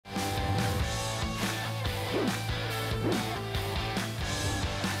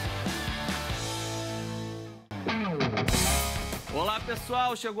Olá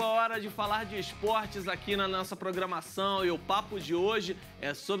pessoal, chegou a hora de falar de esportes aqui na nossa programação e o papo de hoje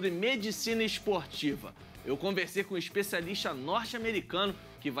é sobre medicina esportiva. Eu conversei com um especialista norte-americano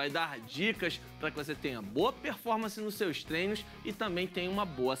que vai dar dicas para que você tenha boa performance nos seus treinos e também tenha uma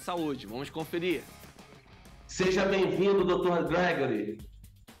boa saúde. Vamos conferir. Seja bem-vindo, Dr. Gregory.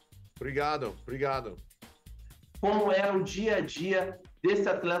 Obrigado. Como é o dia a dia desse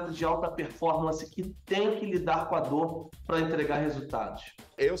atleta de alta performance que tem que lidar com a dor para entregar resultados?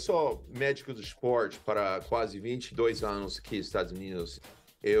 Eu sou médico do esporte para quase 22 anos aqui nos Estados Unidos.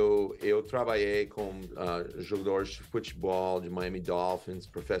 Eu trabalhei com jogadores de futebol de Miami Dolphins,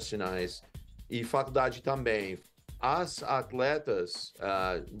 profissionais, e faculdade também. As atletas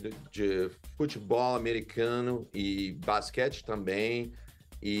de futebol americano e basquete também,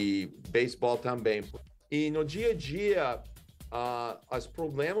 e beisebol também. E no dia a dia, os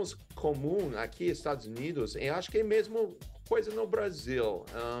problemas comuns aqui nos Estados Unidos, eu acho que é a mesma coisa no Brasil,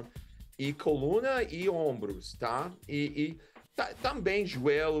 e coluna e ombros, tá? Também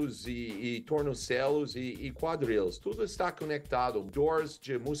joelhos e tornozelos e quadris, tudo está conectado. Dores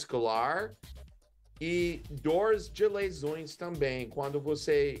de muscular e dores de lesões também. Quando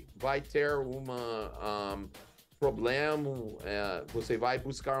você vai ter problema, você vai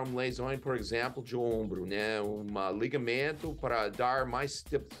buscar uma lesão, por exemplo, de ombro, né? Um ligamento para dar mais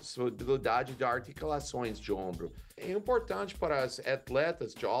estabilidade de articulações de ombro. É importante para os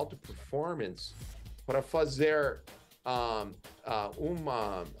atletas de alta performance para fazer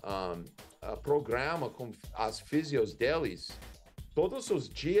programa com as fisios deles todos os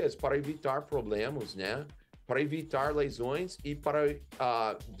dias para evitar problemas, né? Para evitar lesões e para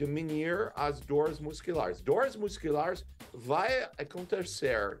diminuir as dores musculares. Dores musculares vai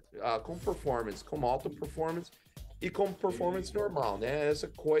acontecer com performance, com alta performance e com performance normal, né? Essa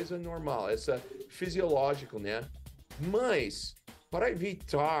coisa normal, essa fisiológico, né? Mas para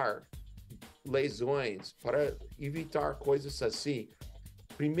evitar lesões, para evitar coisas assim,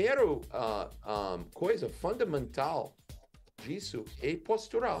 primeiro coisa fundamental disso é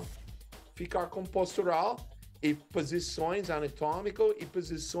postural. Ficar com postural e posições anatômicas e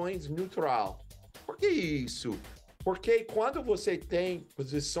posições neutral. Por que isso? Porque quando você tem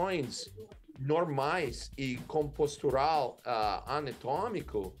posições normais e com postural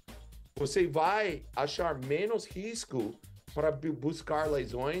anatômico, você vai achar menos risco para buscar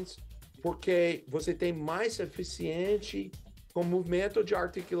lesões, porque você tem mais eficiente com movimento de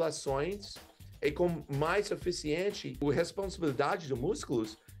articulações e com mais eficiente a responsabilidade dos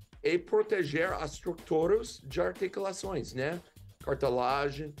músculos é proteger as estruturas de articulações, né?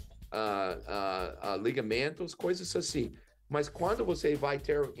 Cartilagem, ligamentos, coisas assim. Mas quando você vai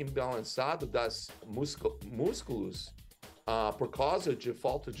ter imbalançado das músculos por causa de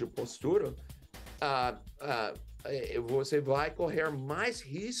falta de postura, você vai correr mais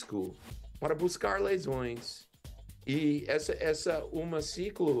risco para buscar lesões. E essa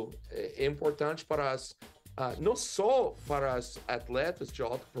ciclo é importante para não só para os atletas de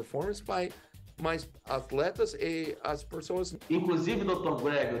alta performance, mas atletas e as pessoas. Inclusive, Dr.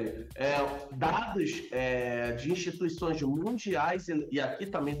 Gregory, dados de instituições mundiais e aqui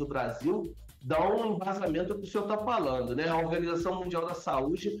também do Brasil dão um embasamento do que o senhor está falando, né? A Organização Mundial da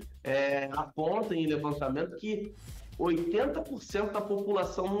Saúde aponta em levantamento que 80% da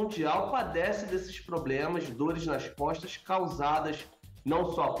população mundial padece desses problemas, dores nas costas, causadas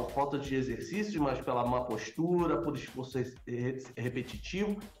não só por falta de exercício, mas pela má postura, por esforço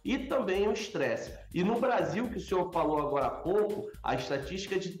repetitivo e também o estresse. E no Brasil, que o senhor falou agora há pouco, a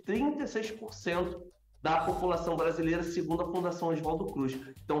estatística é de 36% da população brasileira, segundo a Fundação Oswaldo Cruz.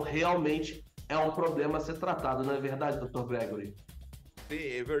 Então, realmente, é um problema a ser tratado, não é verdade, Dr. Gregory? Sim,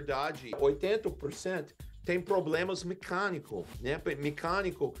 é verdade. 80% tem problemas mecânicos, né?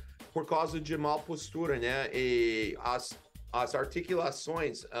 Mecânico por causa de má postura, né? E as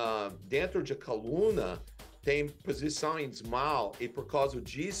articulações dentro da coluna têm posições mal e por causa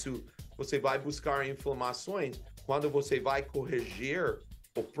disso você vai buscar inflamações. Quando você vai corrigir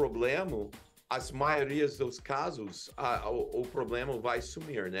o problema, as maiorias dos casos o problema vai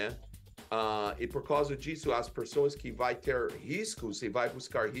sumir, né? E por causa disso as pessoas que vai ter riscos e vai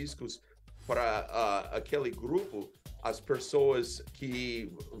buscar riscos para aquele grupo, as pessoas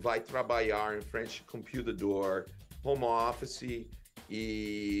que vai trabalhar em frente ao computador, home office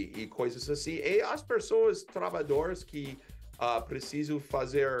e coisas assim. E as pessoas trabalhadoras que precisam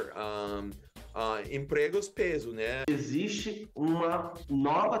fazer empregos peso, né? Existe uma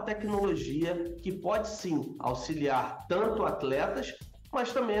nova tecnologia que pode sim auxiliar tanto atletas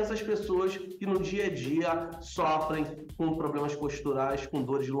mas também essas pessoas que no dia a dia sofrem com problemas posturais, com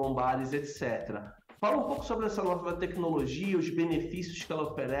dores lombares, etc. Fala um pouco sobre essa nova tecnologia, os benefícios que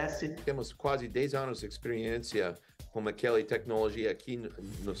ela oferece. Temos quase 10 anos de experiência com aquela tecnologia aqui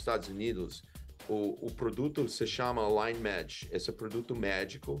nos Estados Unidos. O produto se chama Align Match, esse produto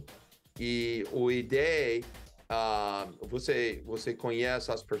médico. E a ideia, você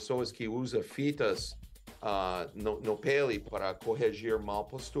conhece as pessoas que usam fitas no pele para corrigir mal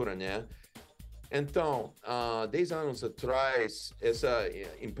postura, né? Então, 10 anos atrás, essa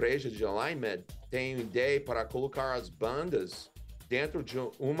empresa de alignment tem ideia para colocar as bandas dentro de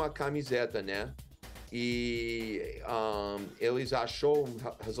uma camiseta, né? E eles acharam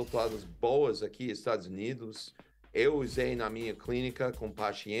resultados bons aqui nos Estados Unidos. Eu usei na minha clínica com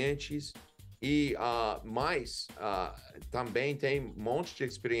pacientes e também tem um monte de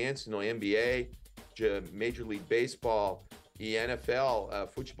experiência no NBA, de Major League Baseball e NFL,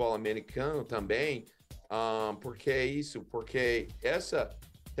 futebol americano também. Por que isso? Porque essa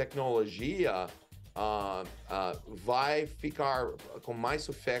tecnologia vai ficar com mais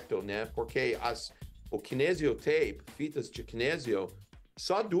efeito, né? Porque o kinesio tape, fitas de kinesio,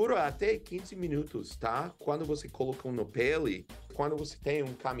 só dura até 15 minutos, tá? Quando você coloca no pele, quando você tem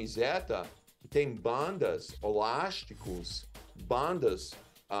uma camiseta, tem bandas, elásticos, bandas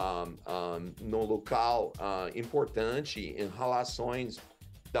no local importante, em relações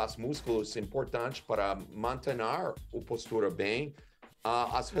das músculos importantes para manter a postura bem.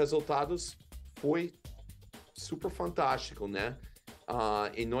 Os resultados foi super fantástico, né?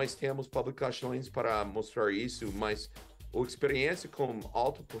 E nós temos publicações para mostrar isso, mas a experiência com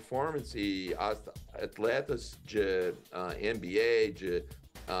alta performance e atletas de NBA, de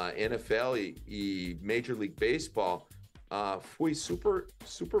NFL e Major League Baseball foi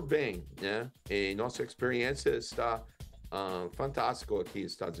super bem, né? E nossa experiência está fantástica aqui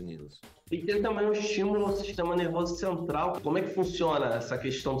nos Estados Unidos. E tem também um estímulo ao sistema nervoso central. Como é que funciona essa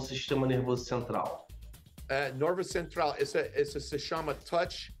questão do sistema nervoso central? Nervo central, essa se chama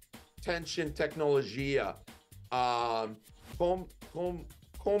Touch Tension Tecnologia.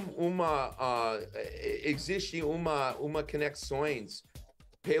 Existe uma conexões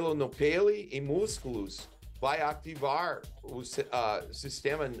pelo no pele e músculos vai ativar o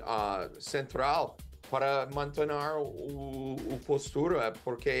sistema central para manter o postura,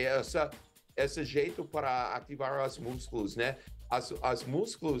 porque esse jeito para ativar os músculos, né? As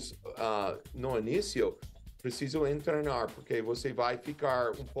músculos no início precisam treinar, porque você vai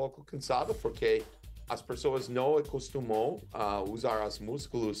ficar um pouco cansado, porque as pessoas não acostumam a usar os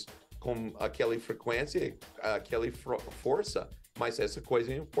músculos com aquela frequência, aquela força, mas essa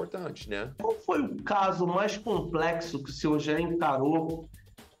coisa é importante, né? Qual foi o caso mais complexo que o senhor já encarou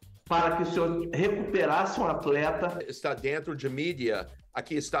para que o senhor recuperasse um atleta? Está dentro de mídia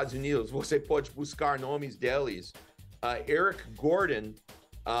aqui nos Estados Unidos, você pode buscar nomes deles. Eric Gordon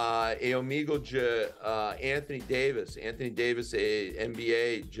é amigo de Anthony Davis. Anthony Davis é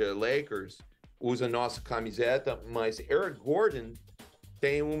NBA de Lakers, usa nossa camiseta, mas Eric Gordon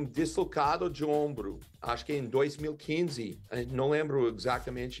tem um deslocado de ombro, acho que em 2015, não lembro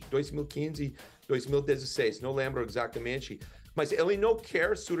exatamente, 2015, 2016, não lembro exatamente, mas ele não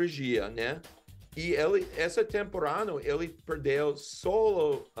quer cirurgia, né? E essa temporada, ele perdeu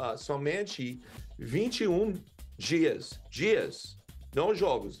somente 21 dias, não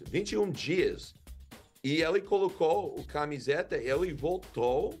jogos, 21 dias. E ele colocou a camiseta, ele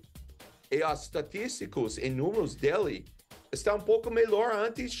voltou, e os estatísticos e números dele estão um pouco melhor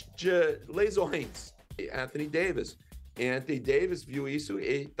antes de lesões. Anthony Davis viu isso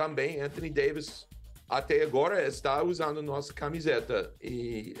e também Anthony Davis até agora está usando nossa camiseta.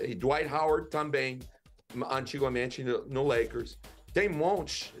 E Dwight Howard também, antigamente no Lakers. Tem um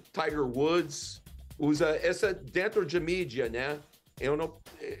monte, Tiger Woods usa essa dentro de mídia, né? Eu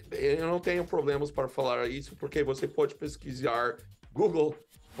não tenho problemas para falar isso, porque você pode pesquisar Google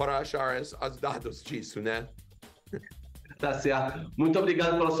para achar os dados disso, né? Tá certo. Muito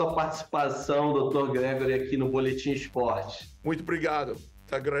obrigado pela sua participação, Dr. Gregory, aqui no Boletim Esporte. Muito obrigado.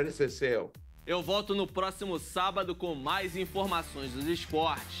 Te agradecer. Eu volto no próximo sábado com mais informações dos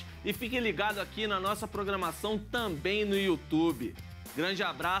esportes. E fique ligado aqui na nossa programação também no YouTube. Grande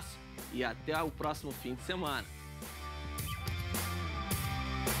abraço e até o próximo fim de semana.